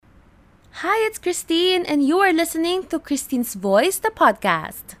Hi, it's Christine, and you are listening to Christine's Voice, the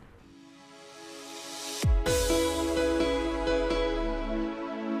podcast.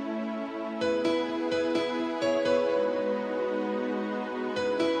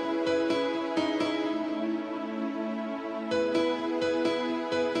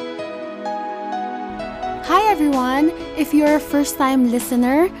 Hi, everyone. If you're a first time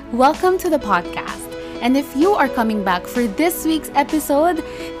listener, welcome to the podcast. And if you are coming back for this week's episode,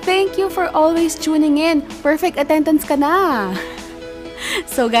 thank you for always tuning in. Perfect attendance ka na.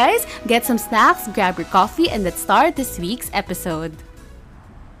 So guys, get some snacks, grab your coffee, and let's start this week's episode.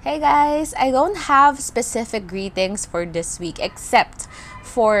 Hey guys, I don't have specific greetings for this week except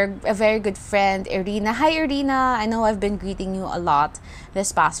for a very good friend, Irina. Hi Irina, I know I've been greeting you a lot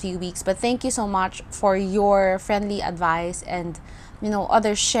this past few weeks, but thank you so much for your friendly advice and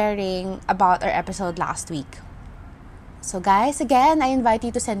others sharing about our episode last week. So guys, again, I invite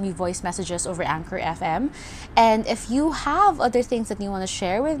you to send me voice messages over Anchor FM. And if you have other things that you want to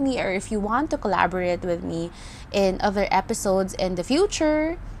share with me, or if you want to collaborate with me in other episodes in the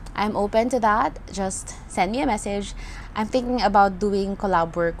future, I'm open to that. Just send me a message. I'm thinking about doing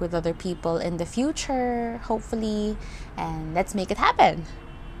collab work with other people in the future, hopefully, and let's make it happen.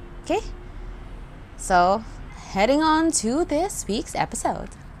 Okay? So, heading on to this week's episode.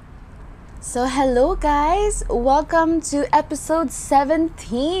 So hello guys, welcome to episode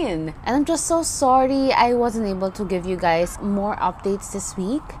 17. And I'm just so sorry I wasn't able to give you guys more updates this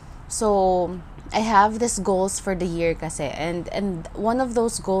week. So I have these goals for the year kasi, and one of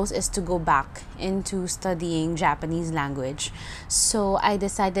those goals is to go back into studying Japanese language. So I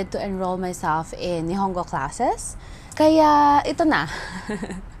decided to enroll myself in Nihongo classes. Kaya ito na.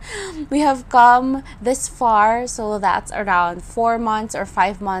 We have come this far, so that's around 4 months or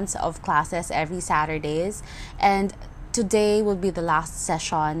 5 months of classes every Saturdays, and today will be the last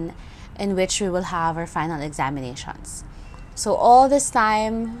session in which we will have our final examinations. So all this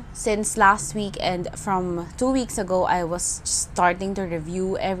time, since last week and from 2 weeks ago, I was starting to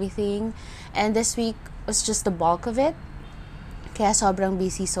review everything, and this week was just the bulk of it. Kaya sobrang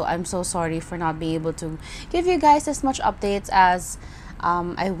busy, so I'm so sorry for not being able to give you guys as much updates as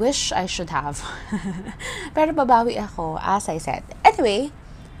I wish I should have. Pero babawi ako, as I said. Anyway,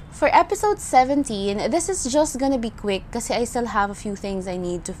 for episode 17, this is just gonna be quick kasi I still have a few things I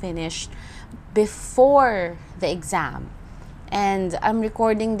need to finish before the exam. And I'm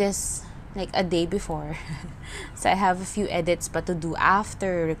recording this like a day before. So I have a few edits but to do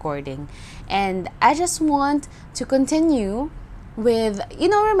after recording. And I just want to continue with,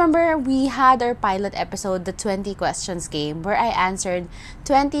 remember we had our pilot episode, the 20 questions game, where I answered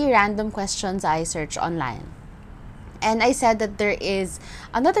 20 random questions I searched online. And I said that there is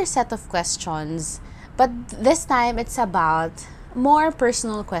another set of questions, but this time it's about more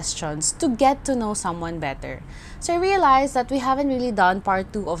personal questions to get to know someone better. So I realized that we haven't really done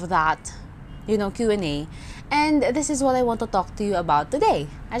part 2 of that, Q&A. And this is what I want to talk to you about today.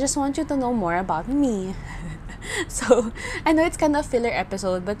 I just want you to know more about me. So, I know it's kind of a filler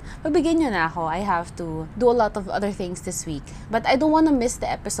episode, but pagbigyan nyo na ako. I have to do a lot of other things this week. But I don't want to miss the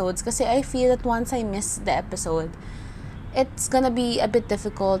episodes kasi I feel that once I miss the episode, it's gonna be a bit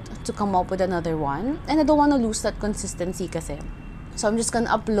difficult to come up with another one. And I don't want to lose that consistency kasi. So, I'm just gonna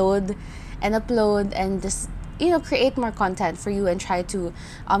upload and just create more content for you and try to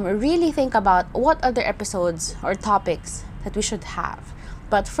really think about what other episodes or topics that we should have.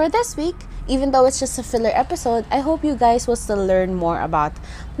 But for this week, even though it's just a filler episode, I hope you guys will still learn more about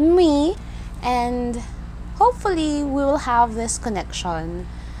me, and hopefully we will have this connection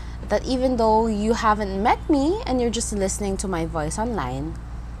that even though you haven't met me and you're just listening to my voice online,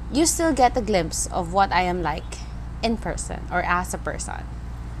 you still get a glimpse of what I am like in person or as a person.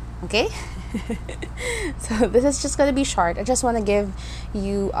 Okay? So this is just gonna be short. I just want to give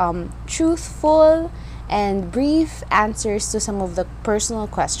you truthful and brief answers to some of the personal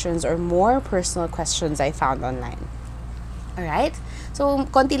questions or more personal questions I found online. Alright? So,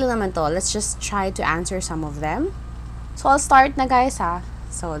 konti lang naman to. Let's just try to answer some of them. So, I'll start na guys ha.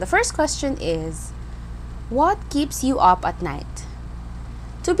 So, the first question is, what keeps you up at night?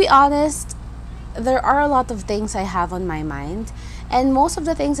 To be honest, there are a lot of things I have on my mind, and most of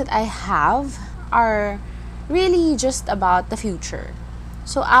the things that I have are really just about the future.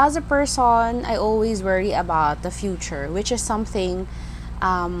 So as a person, I always worry about the future, which is something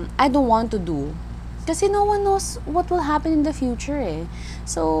I don't want to do. Kasi no one knows what will happen in the future eh.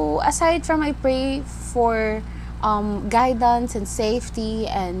 So aside from I pray for guidance and safety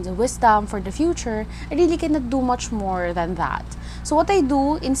and wisdom for the future, I really cannot do much more than that. So what I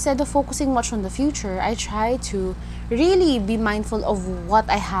do, instead of focusing much on the future, I try to really be mindful of what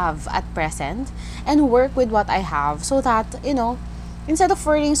I have at present and work with what I have, so that, instead of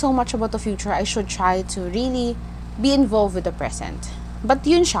worrying so much about the future, I should try to really be involved with the present. But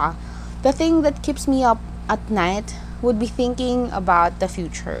yun siya, the thing that keeps me up at night would be thinking about the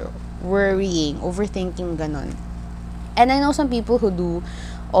future, worrying, overthinking, ganon. And I know some people who do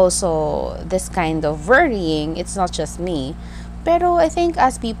also this kind of worrying. It's not just me. Pero I think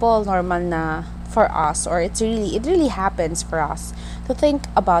as people, normal na for us, or it really happens for us to think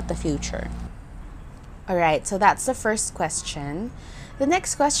about the future. Alright, so that's the first question. The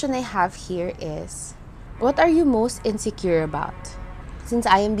next question I have here is, what are you most insecure about? Since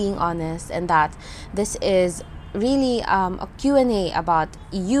I am being honest, and that this is really a Q&A about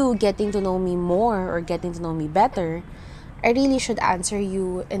you getting to know me more or getting to know me better, I really should answer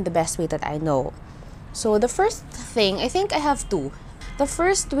you in the best way that I know. So the first thing, I think I have two. The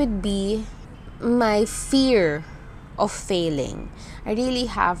first would be my fear of failing. I really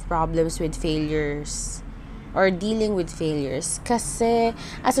have problems with failures or dealing with failures. Kasi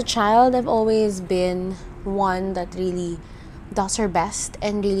as a child, I've always been one that really does her best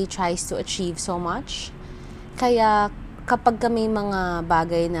and really tries to achieve so much. Kaya kapag may mga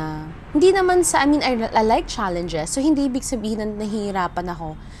bagay na hindi naman I like challenges, so hindi ibig sabihin na nahihirapan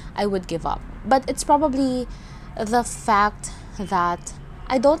ako, I would give up. But it's probably the fact that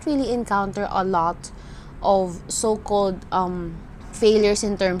I don't really encounter a lot of so-called failures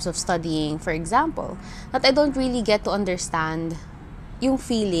in terms of studying, for example. That I don't really get to understand yung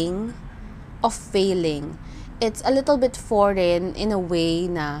feeling of failing. It's a little bit foreign in a way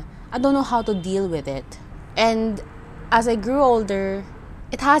na I don't know how to deal with it. And as I grew older,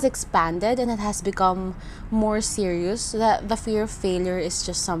 it has expanded and it has become more serious. That the fear of failure is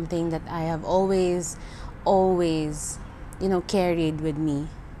just something that I have always, carried with me.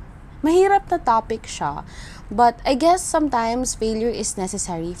 Mahirap na topic siya. But I guess sometimes failure is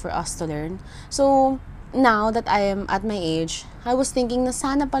necessary for us to learn. So, now that I am at my age, I was thinking na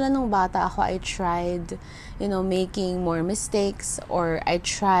sana pala nung bata ako, I tried, making more mistakes, or I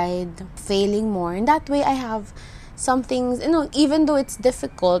tried failing more. In that way, I have some things, even though it's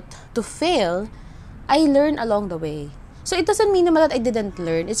difficult to fail, I learn along the way. So it doesn't mean naman that I didn't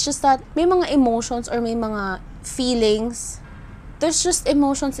learn. It's just that may mga emotions or may mga feelings, there's just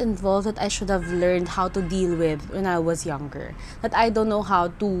emotions involved that I should have learned how to deal with when I was younger, that I don't know how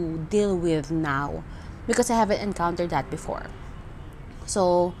to deal with now because I haven't encountered that before.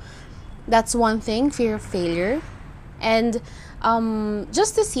 So that's one thing, fear of failure. And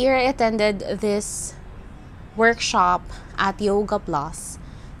just this year, I attended this workshop at Yoga Plus,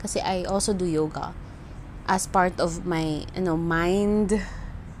 kasi I also do yoga as part of my mind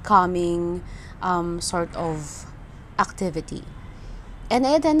calming sort of activity. And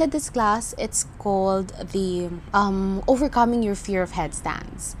I attended this class. It's called the Overcoming Your Fear of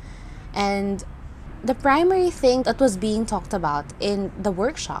Headstands. And the primary thing that was being talked about in the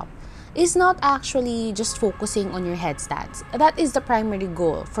workshop is not actually just focusing on your headstands. That is the primary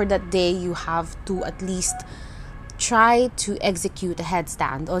goal. For that day, you have to at least try to execute a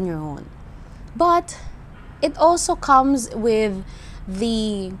headstand on your own. But it also comes with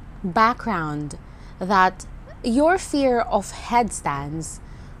the background that your fear of headstands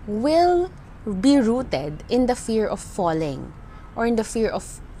will be rooted in the fear of falling or in the fear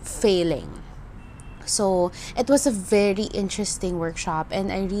of failing. So it was a very interesting workshop,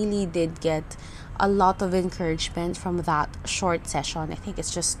 and I really did get a lot of encouragement from that short session. I think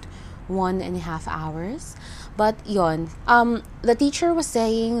it's just 1.5 hours. But yon, the teacher was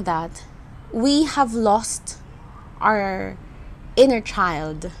saying that we have lost our inner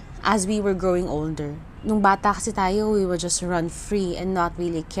child as we were growing older. Nung bata kasi tayo, we would just run free and not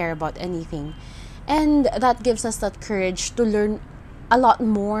really care about anything. And that gives us that courage to learn a lot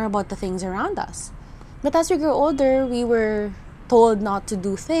more about the things around us. But as we grow older, we were told not to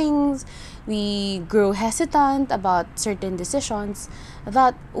do things. We grow hesitant about certain decisions,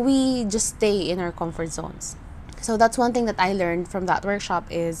 that we just stay in our comfort zones. So that's one thing that I learned from that workshop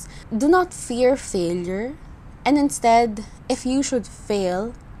is do not fear failure. And instead, if you should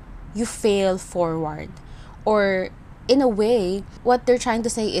fail, you fail forward. Or in a way, what they're trying to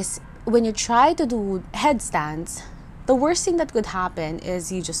say is when you try to do headstands, the worst thing that could happen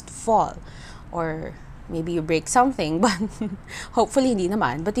is you just fall. Or maybe you break something, but hopefully hindi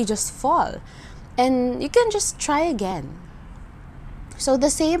naman, but you just fall. And you can just try again. So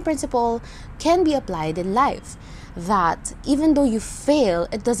the same principle can be applied in life. That even though you fail,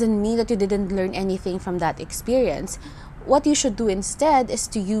 it doesn't mean that you didn't learn anything from that experience. What you should do instead is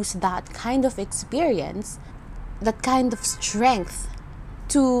to use that kind of experience that kind of strength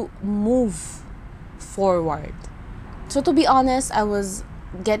to move forward. So to be honest, I was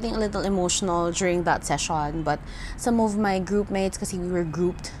getting a little emotional during that session, but some of my group mates, kasi we were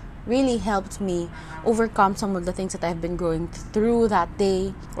grouped, really helped me overcome some of the things that I've been going through that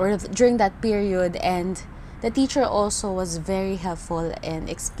day or during that period. And the teacher also was very helpful in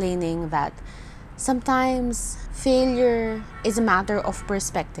explaining that sometimes failure is a matter of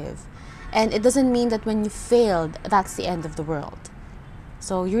perspective, and it doesn't mean that when you failed, that's the end of the world.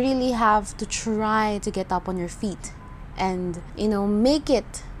 So you really have to try to get up on your feet and, make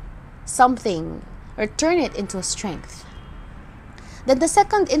it something or turn it into a strength. Then the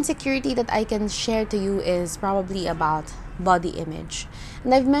second insecurity that I can share to you is probably about body image.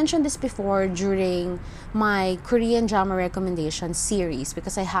 And I've mentioned this before during my Korean drama recommendation series,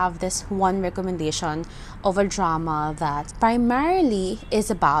 because I have this one recommendation of a drama that primarily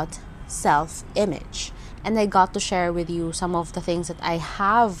is about self-image. And I got to share with you some of the things that I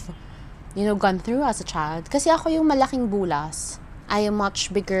have, gone through as a child. Kasi ako yung malaking bulas. I am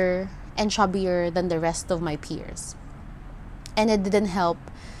much bigger and chubbier than the rest of my peers. And it didn't help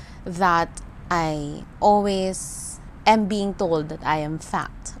that I always am being told that I am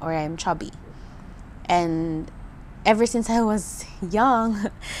fat or I am chubby. And ever since I was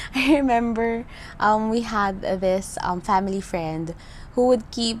young, I remember we had this family friend who would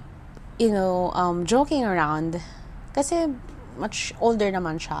keep, joking around. Kasi much older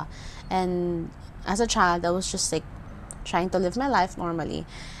naman siya. And as a child, I was just like trying to live my life normally.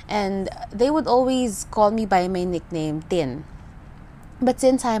 And they would always call me by my nickname, Tin. But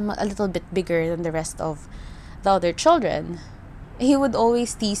since I'm a little bit bigger than the rest of the other children, he would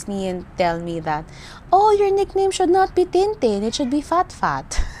always tease me and tell me that, oh, your nickname should not be Tintin, it should be Fat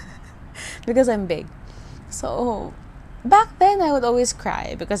Fat. Because I'm big. So back then, I would always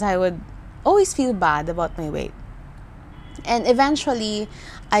cry because I would always feel bad about my weight. And eventually,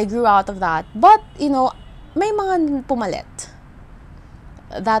 I grew out of that. But, may mga pumalit.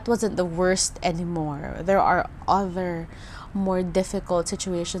 That wasn't the worst anymore. There are other more difficult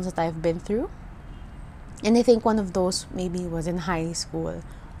situations that I've been through. And I think one of those maybe was in high school.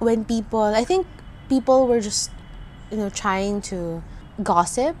 When I think people were just, trying to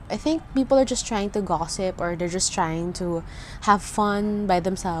gossip. I think people are just trying to gossip, or they're just trying to have fun by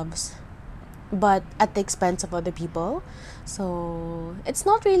themselves, but at the expense of other people. So it's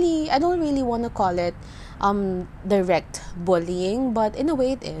not really, I don't really want to call it direct bullying, but in a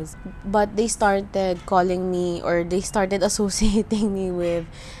way it is. But they started calling me, or they started associating me with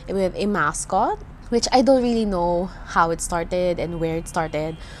a mascot, which I don't really know how it started and where it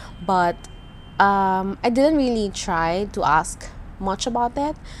started. But I didn't really try to ask much about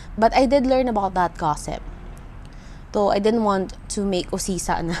it, but I did learn about that gossip. Though I didn't want to make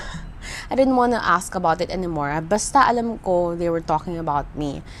usisa na. I didn't want to ask about it anymore. Basta alam ko they were talking about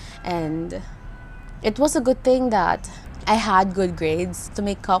me. And it was a good thing that I had good grades to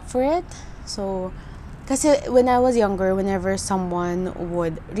make up for it. So, kasi when I was younger, whenever someone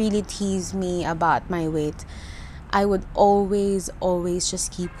would really tease me about my weight, I would always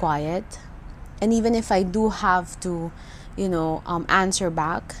just keep quiet. And even if I do have to, answer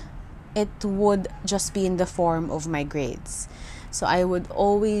back, it would just be in the form of my grades. So I would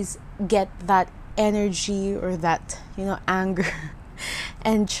always get that energy or that, anger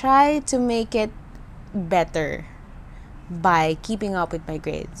and try to make it better by keeping up with my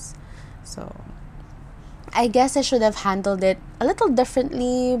grades. So I guess I should have handled it a little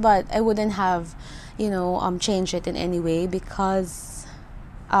differently, but I wouldn't have, changed it in any way, because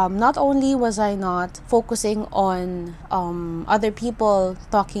not only was I not focusing on other people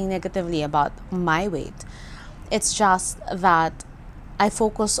talking negatively about my weight, it's just that I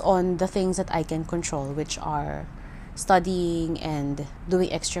focus on the things that I can control, which are studying and doing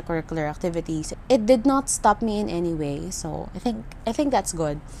extracurricular activities. It did not stop me in any way, so I think that's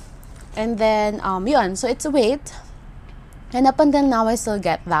good. And then yun, so it's a weight, and up until now I still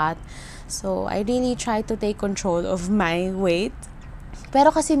get that. So I really try to take control of my weight.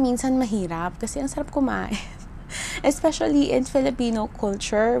 Pero kasi minsan mahirap kasi ang sarap kumain. Especially in Filipino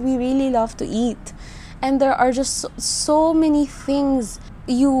culture, we really love to eat. And there are just so many things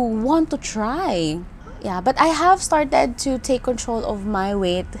you want to try. Yeah, but I have started to take control of my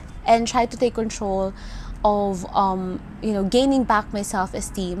weight and try to take control of gaining back my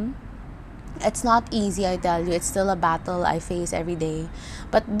self-esteem. It's not easy, I tell you. It's still a battle I face every day.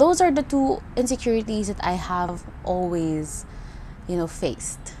 But those are the two insecurities that I have always,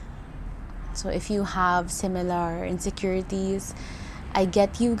 faced. So if you have similar insecurities, I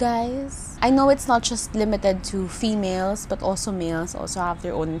get you guys. I know it's not just limited to females, but also males also have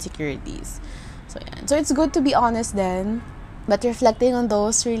their own insecurities. So yeah. So it's good to be honest then. But reflecting on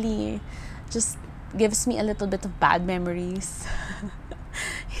those really just gives me a little bit of bad memories.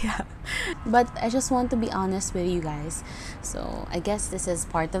 Yeah. But I just want to be honest with you guys. So I guess this is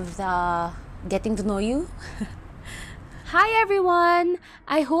part of the getting to know you. Hi everyone!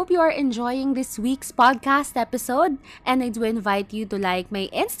 I hope you are enjoying this week's podcast episode, and I do invite you to like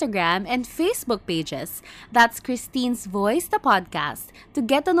my Instagram and Facebook pages. That's Christine's Voice, the podcast, to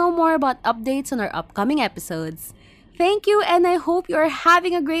get to know more about updates on our upcoming episodes. Thank you, and I hope you are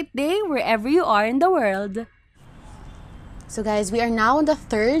having a great day wherever you are in the world. So guys, we are now on the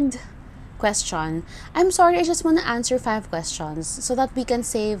third question. I'm sorry, I just want to answer 5 questions so that we can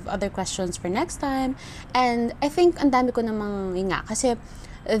save other questions for next time. And I think ang dami ko namang yun nga, kasi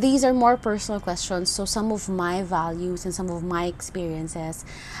these are more personal questions, so some of my values and some of my experiences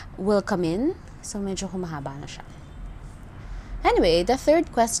will come in. So medyo humahaba na siya. Anyway, the third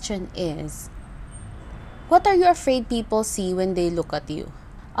question is, what are you afraid people see when they look at you?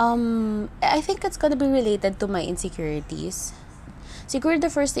 I think it's gonna be related to my insecurities. Siguro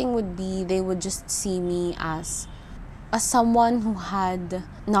the first thing would be they would just see me as someone who had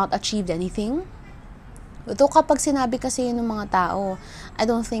not achieved anything. Though kapag sinabi kasi yun ng mga tao, I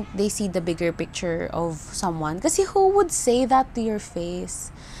don't think they see the bigger picture of someone. Kasi who would say that to your face?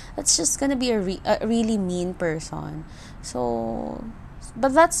 That's just gonna be a really mean person. So,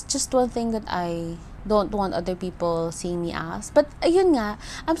 but that's just one thing that I don't want other people seeing me as. But ayun nga,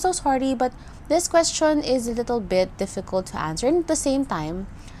 I'm so sorry, but this question is a little bit difficult to answer. And at the same time,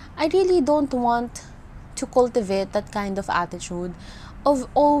 I really don't want to cultivate that kind of attitude of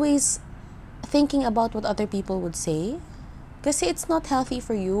always thinking about what other people would say. Kasi it's not healthy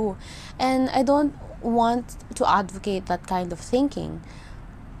for you. And I don't want to advocate that kind of thinking.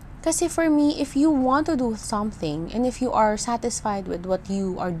 Kasi for me, if you want to do something and if you are satisfied with what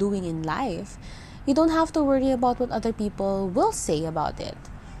you are doing in life, you don't have to worry about what other people will say about it.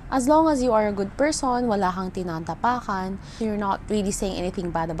 As long as you are a good person, wala kang tinatapakan, you're not really saying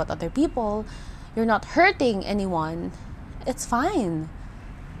anything bad about other people, you're not hurting anyone, it's fine.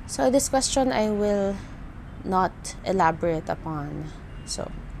 So this question I will not elaborate upon.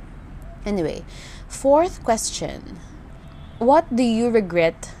 So anyway, fourth question. What do you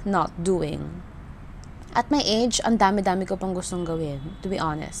regret not doing? At my age, ang dami-dami ko pang gustong gawin, to be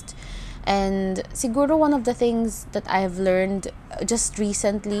honest. And siguro one of the things that I've learned just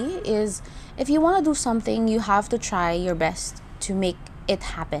recently is if you want to do something, you have to try your best to make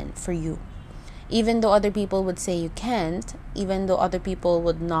it happen for you. Even though other people would say you can't, even though other people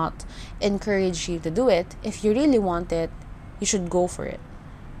would not encourage you to do it, if you really want it, you should go for it.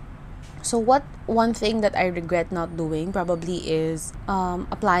 So one thing that I regret not doing probably is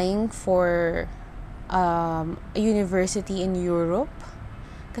applying for a university in Europe.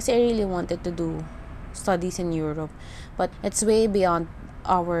 Kasi I really wanted to do studies in Europe, but it's way beyond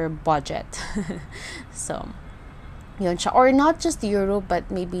our budget. So, yun siya. Or not just Europe, but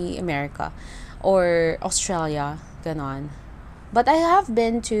maybe America or Australia, ganon. But I have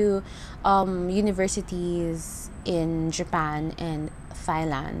been to universities in Japan and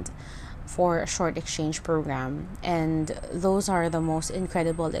Thailand for a short exchange program, and those are the most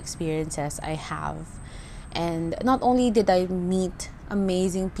incredible experiences I have. And not only did I meet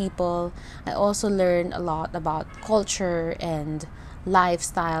amazing people, I also learned a lot about culture and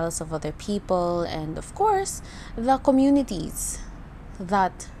lifestyles of other people, and of course the communities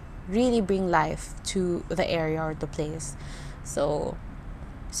that really bring life to the area or the place. So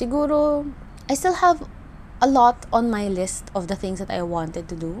siguro I still have a lot on my list of the things that I wanted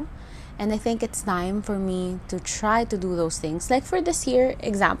to do, and I think it's time for me to try to do those things. Like for this year,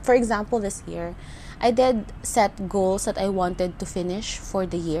 for example, this year I did set goals that I wanted to finish for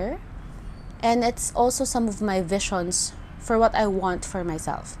the year. And it's also some of my visions for what I want for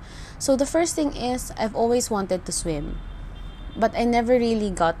myself. So the first thing is, I've always wanted to swim, but I never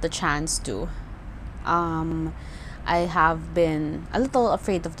really got the chance to. I have been a little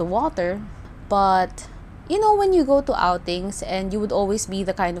afraid of the water, but you know, when you go to outings and you would always be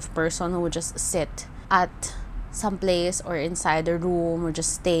the kind of person who would just sit at some place or inside a room or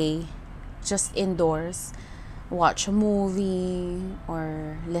just stay just indoors, watch a movie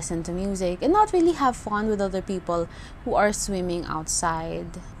or listen to music and not really have fun with other people who are swimming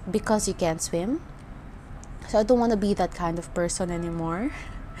outside because you can't swim. So I don't want to be that kind of person anymore.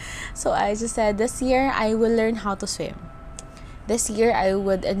 So I just said this year I will learn how to swim. This year I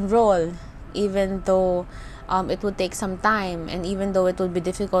would enroll, even though it would take some time, and even though it would be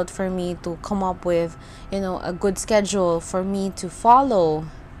difficult for me to come up with, a good schedule for me to follow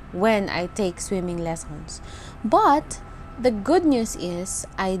when I take swimming lessons. But the good news is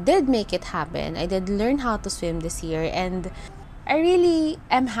I did make it happen. I did learn how to swim this year, and I really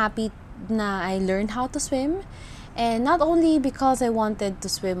am happy na I learned how to swim. And not only because I wanted to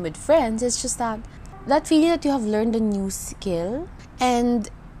swim with friends, it's just that feeling that you have learned a new skill. And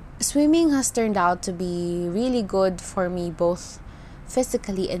swimming has turned out to be really good for me, both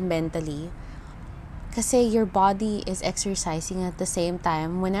physically and mentally. Kasi your body is exercising at the same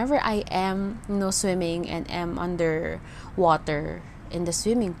time. Whenever I am, swimming and am under water in the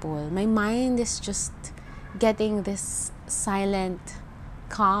swimming pool, my mind is just getting this silent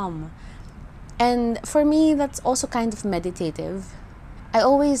calm. And for me, that's also kind of meditative. I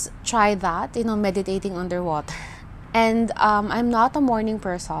always try that, meditating underwater. And I'm not a morning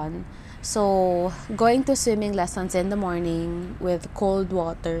person. So going to swimming lessons in the morning with cold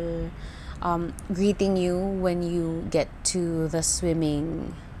water, greeting you when you get to the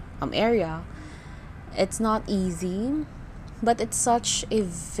swimming area, it's not easy, but it's such a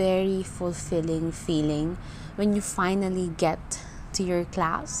very fulfilling feeling when you finally get to your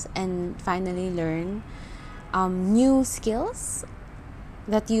class and finally learn new skills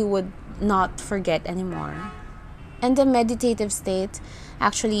that you would not forget anymore. And the meditative state,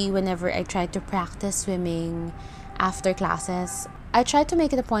 actually, whenever I try to practice swimming after classes, I try to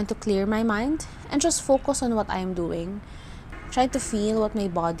make it a point to clear my mind and just focus on what I'm doing. Try to feel what my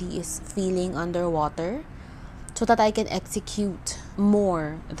body is feeling underwater so that I can execute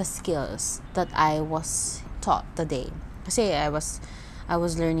more the skills that I was taught today. Kasi I was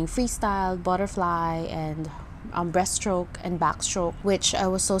learning freestyle, butterfly, and breaststroke and backstroke, which I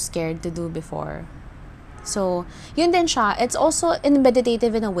was so scared to do before. So, yun din siya. It's also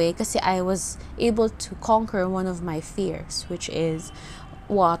meditative in a way kasi I was able to conquer one of my fears, which is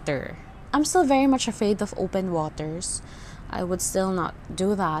water. I'm still very much afraid of open waters. I would still not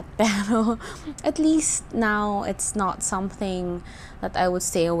do that. Pero at least now it's not something that I would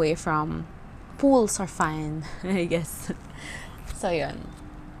stay away from. Pools are fine, I guess. So, yun.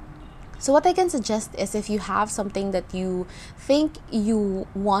 So, what I can suggest is if you have something that you think you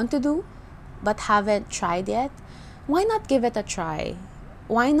want to do but haven't tried yet, why not give it a try?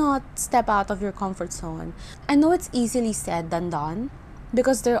 Why not step out of your comfort zone? I know it's easily said than done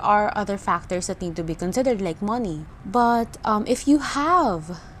because there are other factors that need to be considered, like money. But if you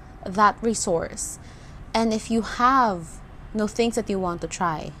have that resource and if you have things that you want to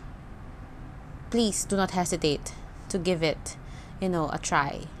try, please do not hesitate to give it, a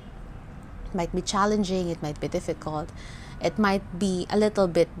try. It might be challenging, it might be difficult, it might be a little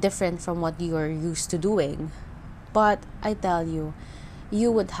bit different from what you're used to doing. But I tell you,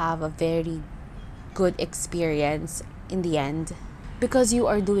 you would have a very good experience in the end because you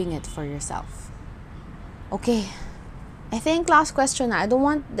are doing it for yourself. Okay, I think last question na. I don't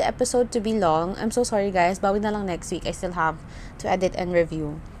want the episode to be long. I'm so sorry guys, bawi na lang next week. I still have to edit and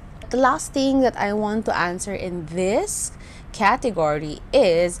review. The last thing that I want to answer in this category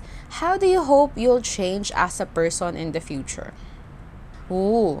is, how do you hope you'll change as a person in the future?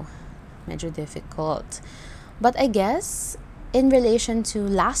 Ooh, medyo difficult. But I guess in relation to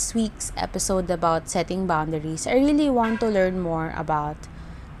last week's episode about setting boundaries, I really want to learn more about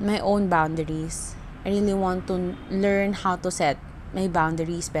my own boundaries. I really want to learn how to set my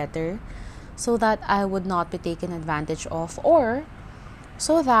boundaries better so that I would not be taken advantage of, or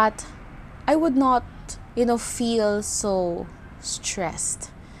so that I would not, feel so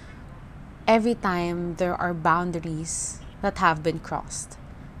stressed every time there are boundaries that have been crossed.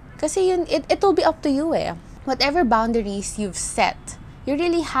 Kasi it'll be up to you eh. Whatever boundaries you've set, you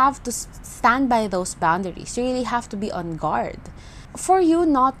really have to stand by those boundaries. You really have to be on guard for you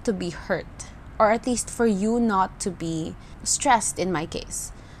not to be hurt, or at least for you not to be stressed in my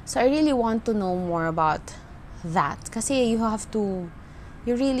case. So I really want to know more about that. Kasi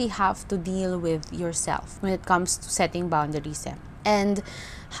you really have to deal with yourself when it comes to setting boundaries. And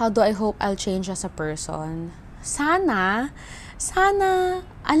how do I hope I'll change as a person? Sana,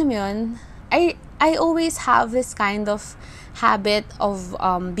 alam mo yun, I always have this kind of habit of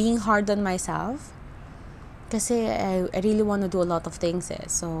being hard on myself. Kasi I really want to do a lot of things.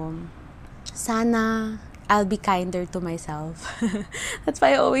 So, sana I'll be kinder to myself. That's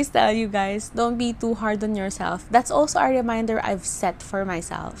why I always tell you guys, don't be too hard on yourself. That's also a reminder I've set for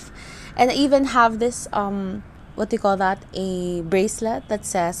myself. And I even have this, what do you call that? A bracelet that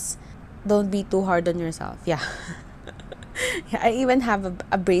says, don't be too hard on yourself. Yeah. Yeah, I even have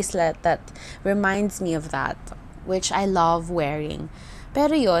a bracelet that reminds me of that, which I love wearing.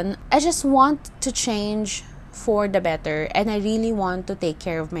 Pero yun, I just want to change for the better, and I really want to take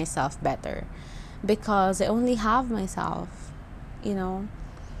care of myself better. Because I only have myself,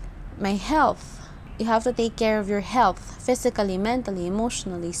 my health You have to take care of your health, physically, mentally,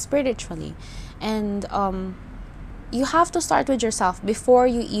 emotionally, spiritually. And you have to start with yourself before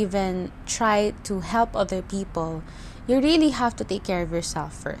you even try to help other people. You really have to take care of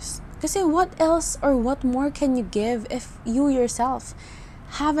yourself first. Because what else or what more can you give if you yourself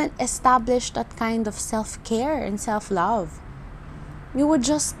haven't established that kind of self-care and self-love? You would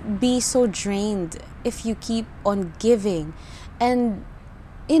just be so drained if you keep on giving. And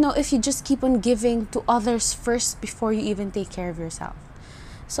if you just keep on giving to others first before you even take care of yourself.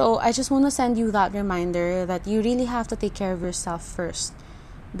 So I just want to send you that reminder that you really have to take care of yourself first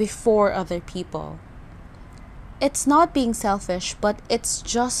before other people. It's not being selfish, but it's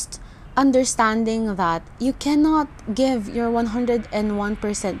just understanding that you cannot give your 101%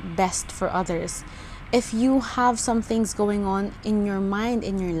 best for others if you have some things going on in your mind,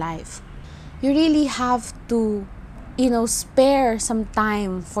 in your life. You really have to spare some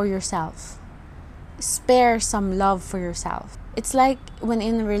time for yourself. Spare some love for yourself. It's like when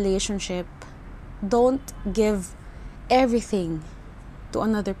in a relationship, don't give everything to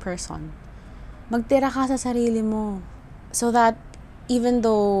another person. Magtira ka sa sarili mo so that even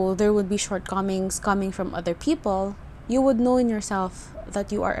though there would be shortcomings coming from other people, you would know in yourself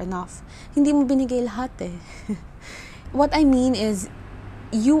that you are enough. Hindi mo binigay lahat eh. What I mean is,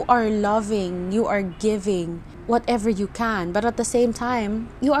 you are loving, you are giving whatever you can, but at the same time,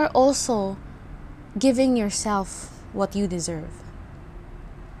 you are also giving yourself what you deserve.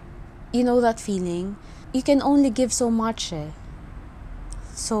 You know that feeling? You can only give so much eh.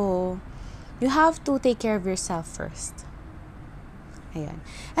 So, you have to take care of yourself first. Ayan.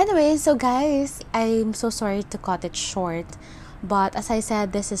 Anyway, so guys, I'm so sorry to cut it short, but as I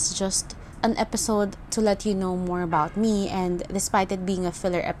said, this is just an episode to let you know more about me, and despite it being a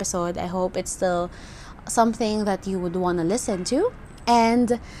filler episode, I hope it's still something that you would want to listen to.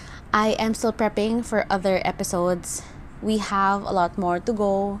 And I am still prepping for other episodes. We have a lot more to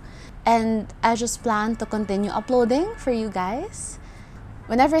go, and I just plan to continue uploading for you guys.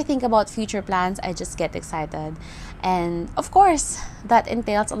 Whenever I think about future plans, I just get excited. And of course, that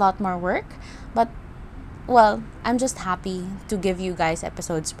entails a lot more work, but well, I'm just happy to give you guys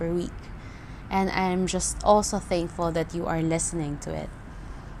episodes per week. And I'm just also thankful that you are listening to it.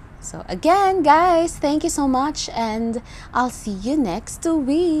 So again, guys, thank you so much, and I'll see you next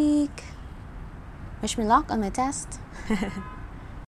week. Wish me luck on my test.